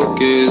stay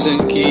focused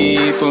and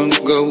keep on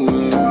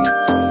going.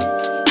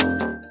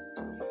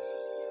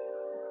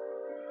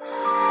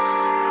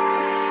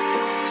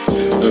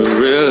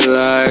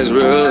 Realize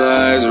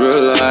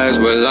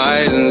what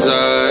lies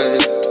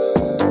inside.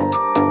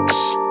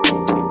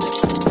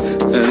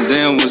 And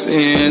then what's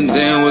in,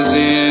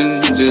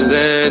 just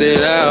let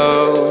it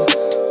out.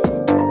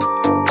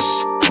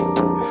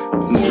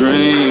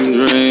 Dream.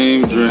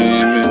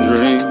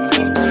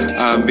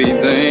 I be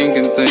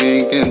thinking,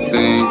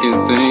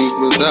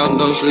 without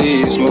no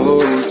sleep.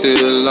 Smoke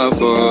till I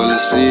fall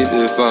asleep.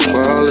 If I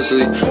fall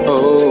asleep,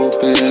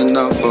 hoping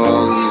I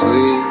fall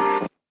asleep.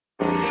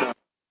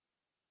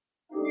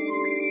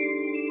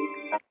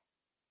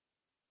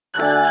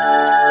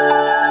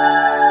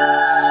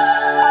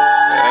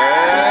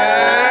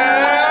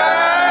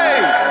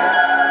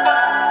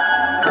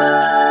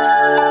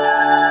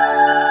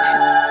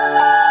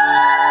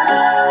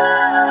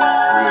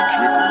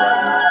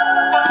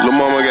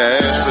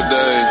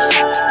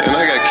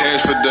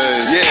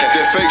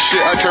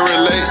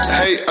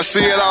 I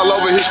see it all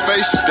over his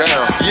face. Damn.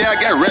 Yeah, I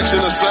got racks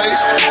in the safe.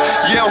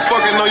 Yeah, I'm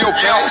fucking on your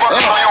back.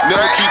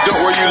 Never keep dope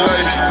where you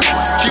lay.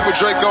 Keep a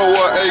Draco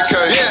or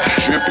AK. Yeah.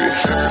 Drippy,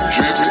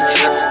 drippy,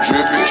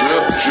 drippy,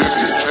 drip,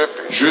 drippy,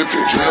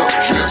 drippy, drip,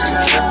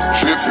 drippy,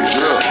 drippy,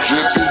 drip,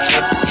 drippy,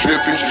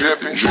 drippy,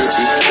 drippy,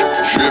 drippy,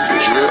 drippy,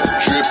 drip,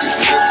 drippy,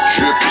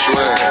 drippy,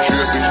 swag,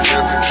 drippy,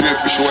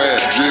 drippy,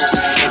 swag,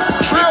 drippy,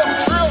 drippy.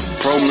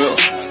 Pro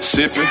milk.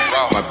 Sippin',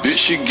 my bitch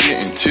she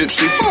getting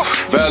tipsy.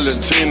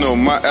 Valentino,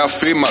 my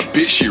outfit, my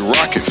bitch she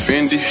rockin'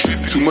 Fendi.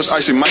 Too much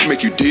ice it might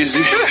make you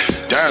dizzy.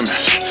 Diamonds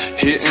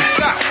hitting,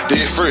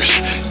 dead fresh,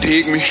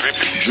 dig me,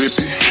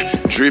 drippy,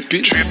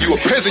 drippy. You a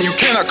peasant, you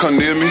cannot come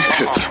near me.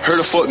 Heard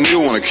a fuck nigga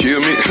wanna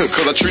kill me.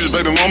 Cause I treat his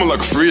baby mama like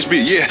a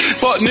frisbee. Yeah,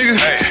 fuck nigga.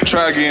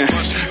 Try again.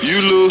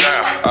 You lose,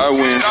 I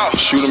win.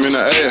 Shoot him in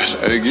the ass,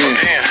 again.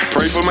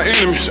 Pray for my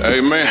enemies,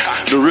 amen.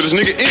 The realest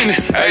nigga in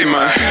it,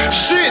 amen.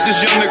 Shit,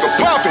 this young nigga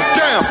poppin'.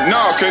 Damn,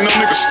 nah, can't no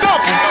nigga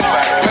stop him.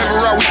 Paper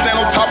route, we stand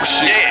on top of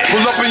shit. Pull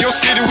up in your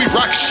city, we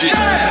rockin' shit.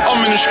 I'm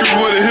in the street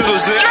where the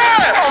hitters at.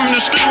 I'm in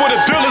the street where the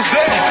dealers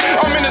at.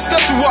 I'm in the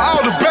section where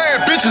all the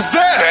bad bitches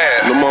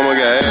at. Lil' mama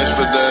got ass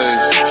for days,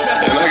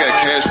 and I got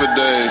cash for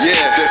days. Yeah,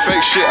 that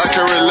fake shit I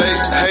can relate.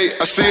 Hey,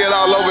 I see it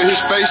all over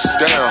his face.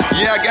 Damn,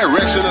 yeah, I got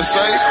racks in the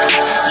safe.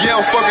 Yeah,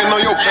 I'm fucking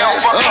on your back.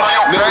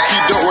 Never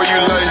keep dope where you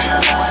lay.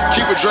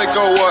 Keep a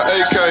Draco or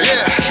AK.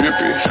 Yeah,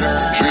 drippy,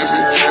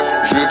 drippy,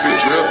 drippy,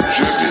 drip,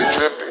 drippy,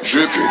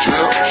 drippy,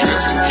 drip,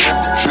 drippy,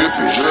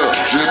 drippy, drip,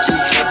 drippy,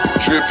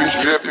 drippy,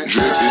 drippy,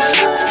 drippy,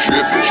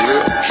 drippy,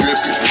 drip,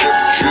 drippy,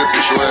 drippy,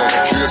 swag,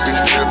 drippy,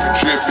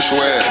 drippy,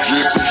 swag,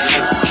 drippy,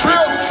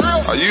 drippy.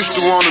 I used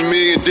to want $1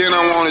 million, then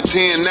I wanted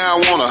 10, now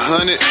I want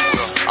 100.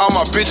 All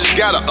my bitches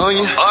got an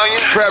onion.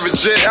 Private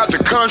jet out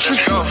the country,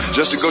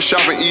 just to go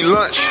shop and eat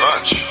lunch.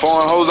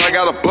 Foreign hoes, I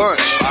got a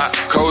bunch.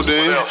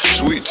 Codeine,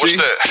 sweet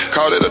tea,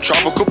 call that a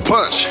tropical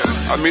punch.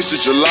 I miss the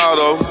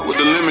gelato with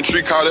the lemon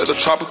tree, call that a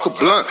tropical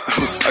blunt.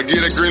 I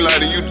get that green light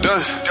and you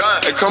done.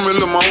 Hey, come in,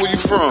 little mom, where you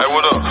from? Hey,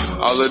 what up?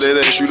 All of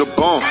that ass, you the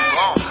bum.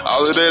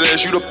 All of that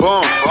ass, you the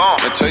bum.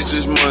 And take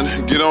this money,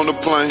 get on the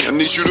plane. I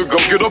need you to go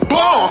get a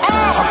bomb.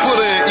 I put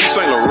her in East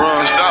St.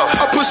 Laurent.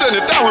 I put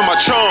 70,000 in my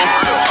chum.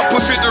 I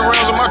put 50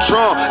 rounds in my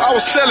drum. I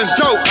was selling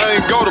dope, I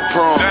ain't go to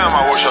prom. Damn,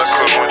 I wish I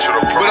could've went to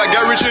the prom. But I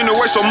got rich in the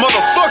way, so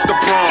motherfuck the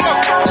prom.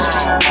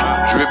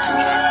 Drippy,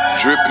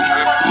 drippy.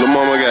 Lil'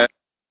 mama got.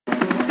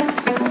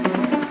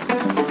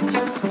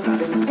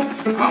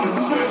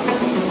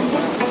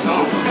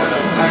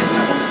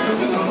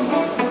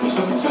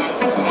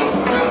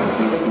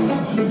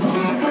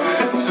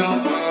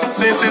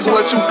 This is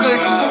what you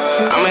cooking.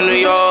 I'm in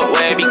New York,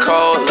 where it be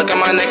cold. Look at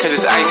my neck cause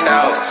it's iced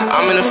out.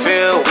 I'm in the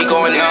field, we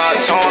going up.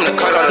 Told him to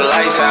cut all the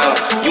lights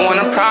out. You want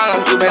a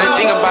problem, you better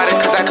think about it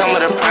cause I come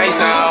with a price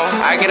now.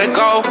 I get a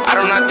go, I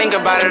do not think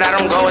about it, I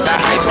don't go with the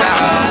hype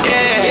style.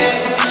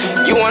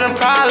 Yeah, you want a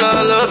problem,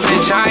 little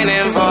bitch, I ain't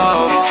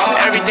involved.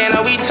 Everything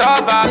that we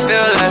talk about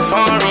still left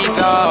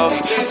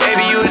unresolved.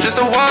 Baby, you was just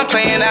the one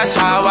playing, that's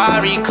how I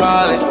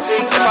recall it.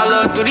 If I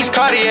look through these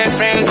Cartier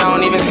frames, I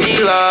don't even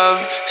see love.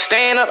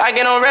 Staying up, I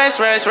get no rest.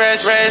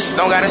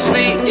 Don't gotta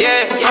sleep,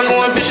 yeah. Fuckin'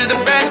 with bitches the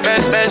best.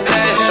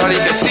 Shorty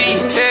can see,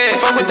 Ted.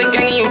 Fuck with the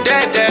gang and you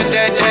dead.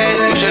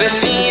 You should've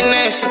seen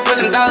this. Put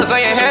some dollars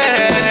on your head.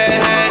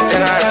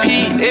 Then I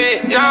repeat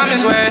it.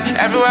 Diamonds wet.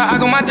 Everywhere I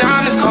go, my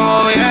diamonds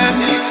cold, yeah.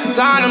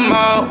 Line them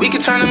up, we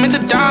can turn them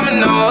into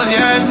dominoes,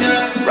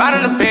 yeah. Ride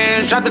on the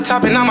bench, drop the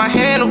top and now my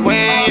hand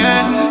away,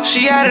 yeah.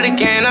 She at it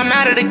again, I'm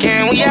at it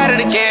again, we at it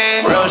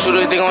again. Real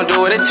shooters, they gon' do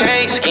what it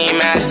takes. Scheme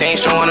mask,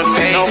 ain't showing a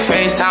face. No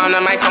FaceTime,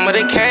 that might come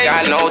with a case.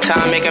 Got no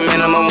time, make a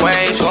minimum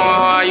wage. Going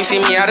hard, you see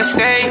me out of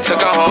state.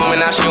 Took her home and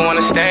now she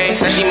wanna stay.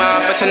 Said she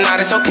mine for tonight,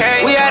 it's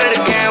okay. We at it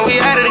again,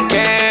 we at it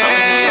again. I'm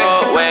in New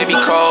York, where it be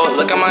cold.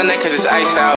 Look at my neck cause it's iced out.